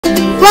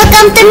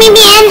Welcome to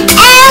Mimi and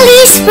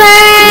Ellie's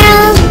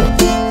world!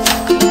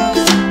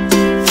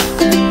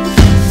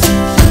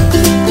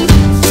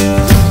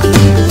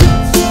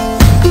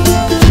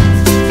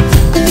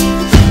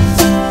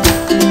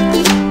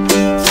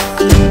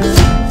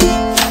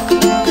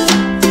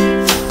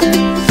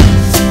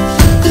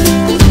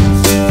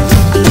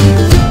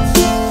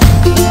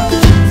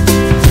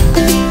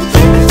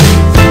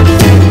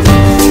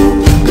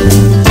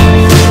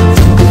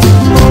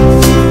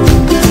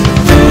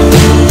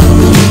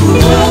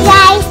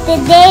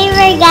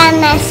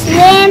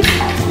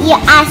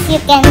 As you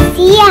can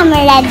see, I'm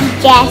already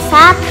dressed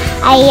up.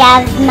 I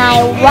have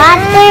my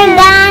water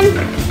gun,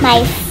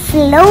 my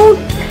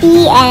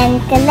floaty, and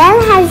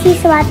Kalel has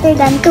his water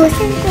gun too.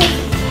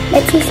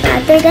 That's his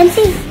water gun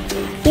too.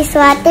 His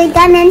water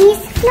gun and his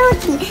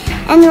floaty.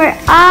 And we're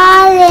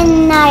all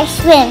in our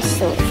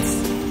swimsuits,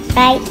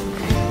 right?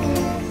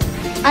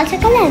 Also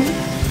Kalel,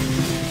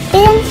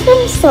 in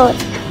swimsuit.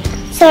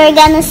 So we're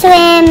gonna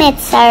swim.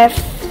 It's our,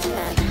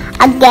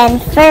 again,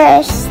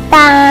 first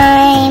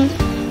time.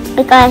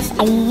 Because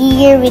a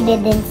year we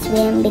didn't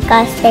swim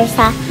because there's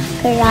a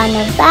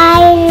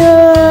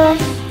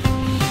coronavirus,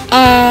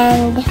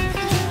 and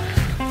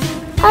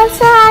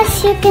also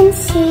as you can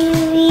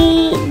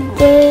see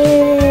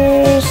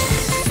there's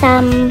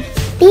some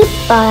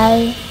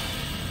people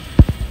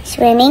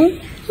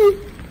swimming.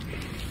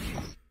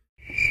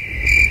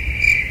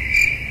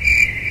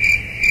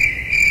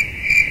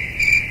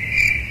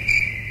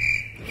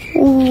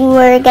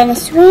 We're gonna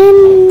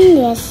swim,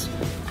 yes.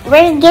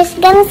 We're just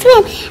gonna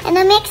swim, and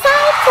I'm excited!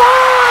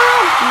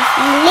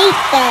 See you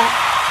later!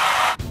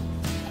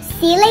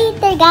 See you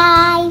later,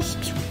 guys!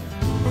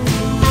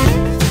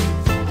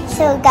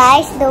 So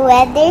guys, the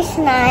weather's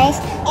nice.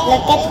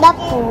 Look at the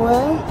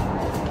pool.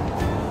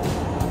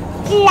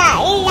 Yeah.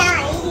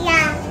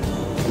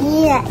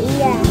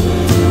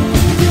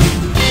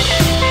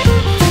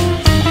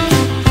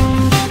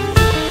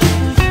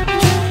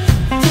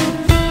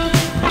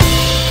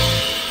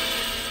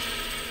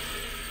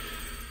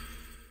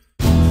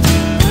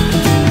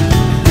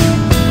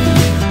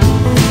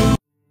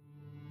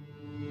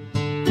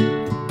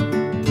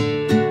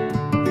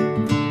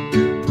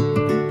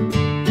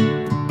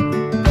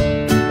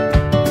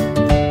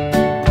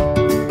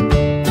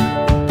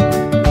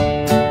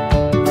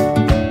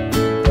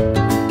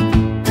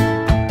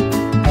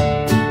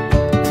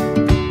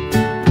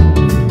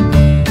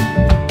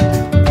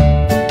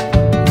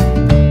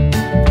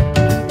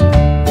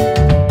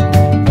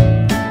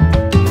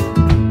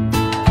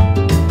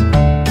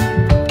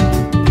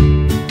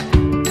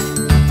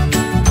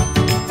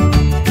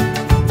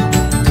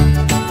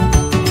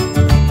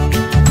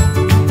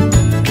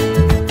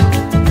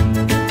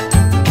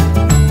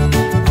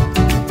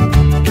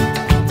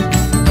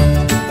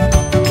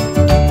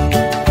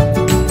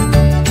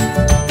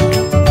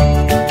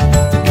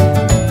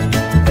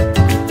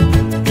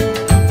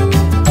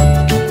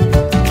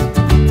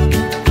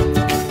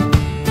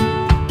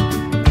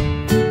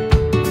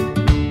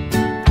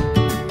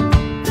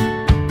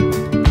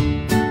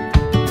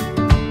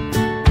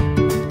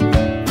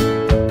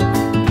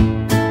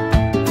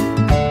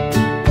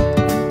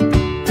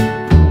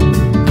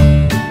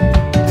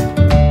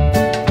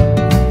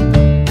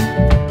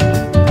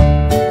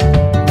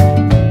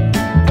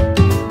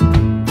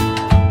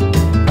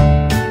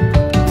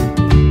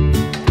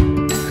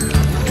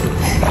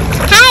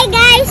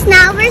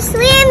 Now we're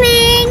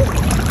swimming!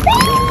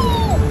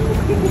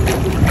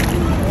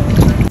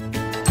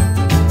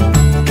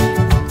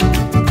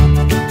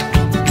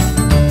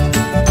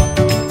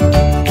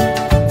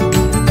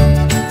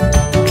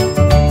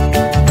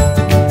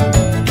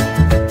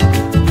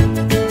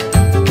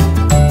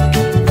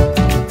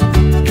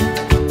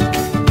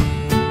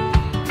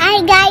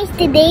 Hi guys,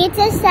 today it's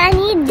a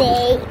sunny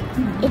day.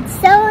 It's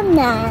so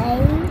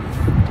nice.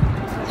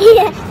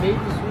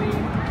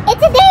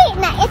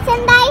 It's a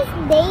nice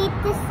day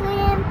to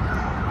swim.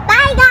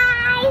 Bye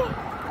guys!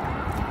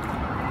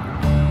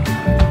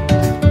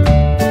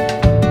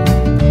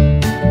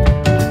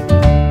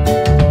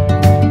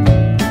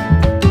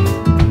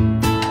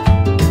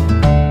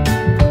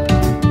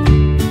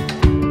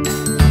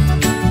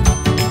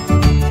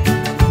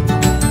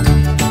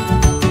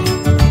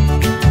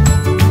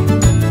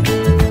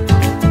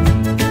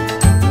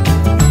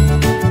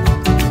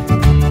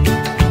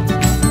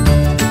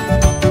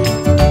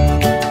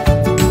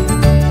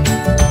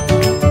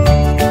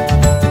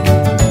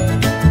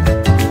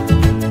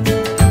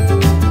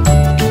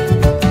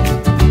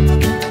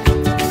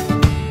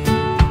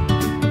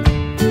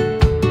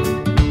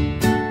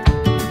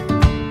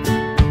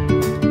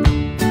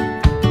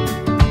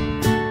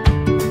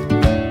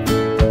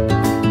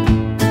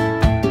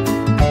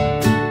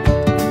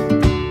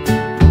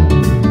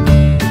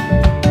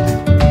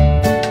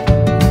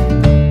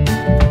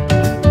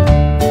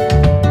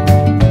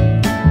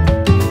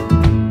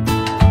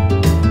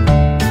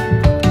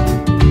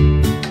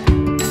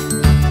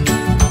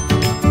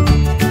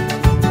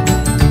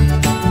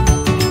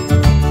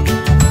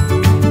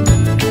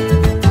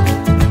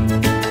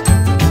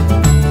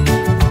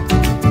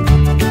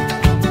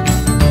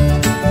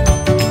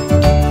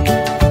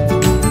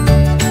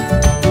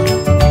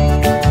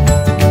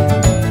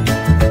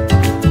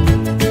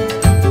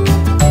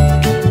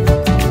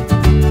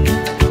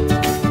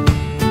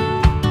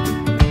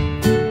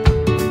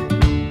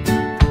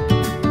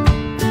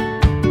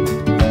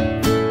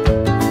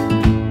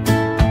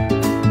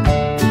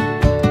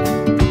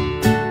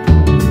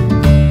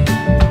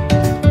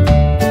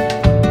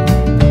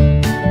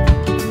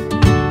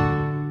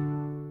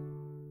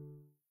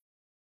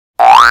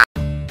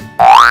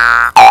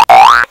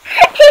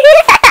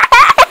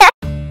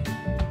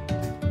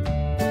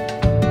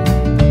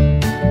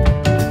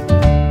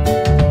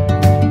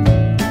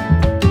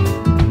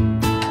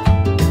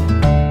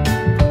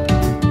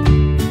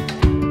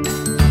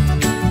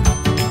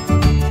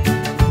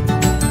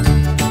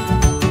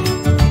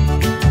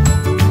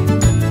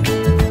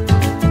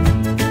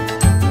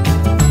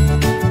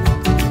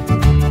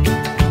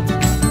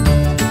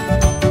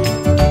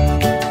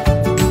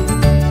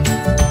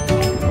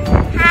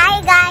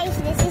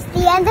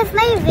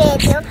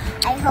 video.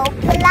 I hope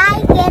you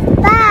like it.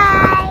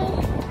 Bye!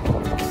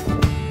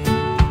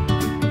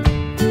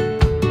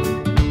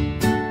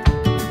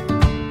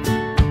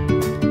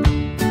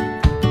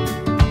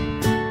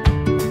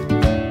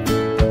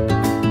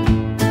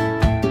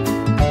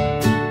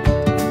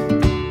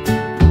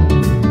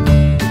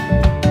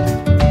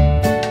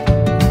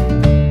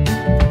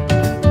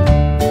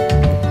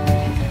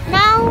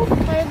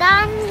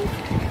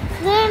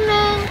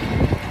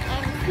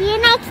 See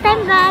you next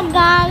time,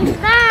 guys.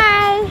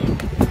 Bye!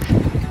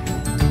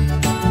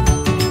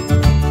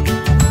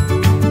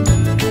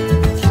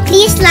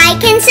 Please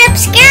like and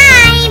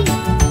subscribe.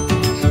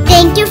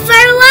 Thank you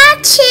for watching.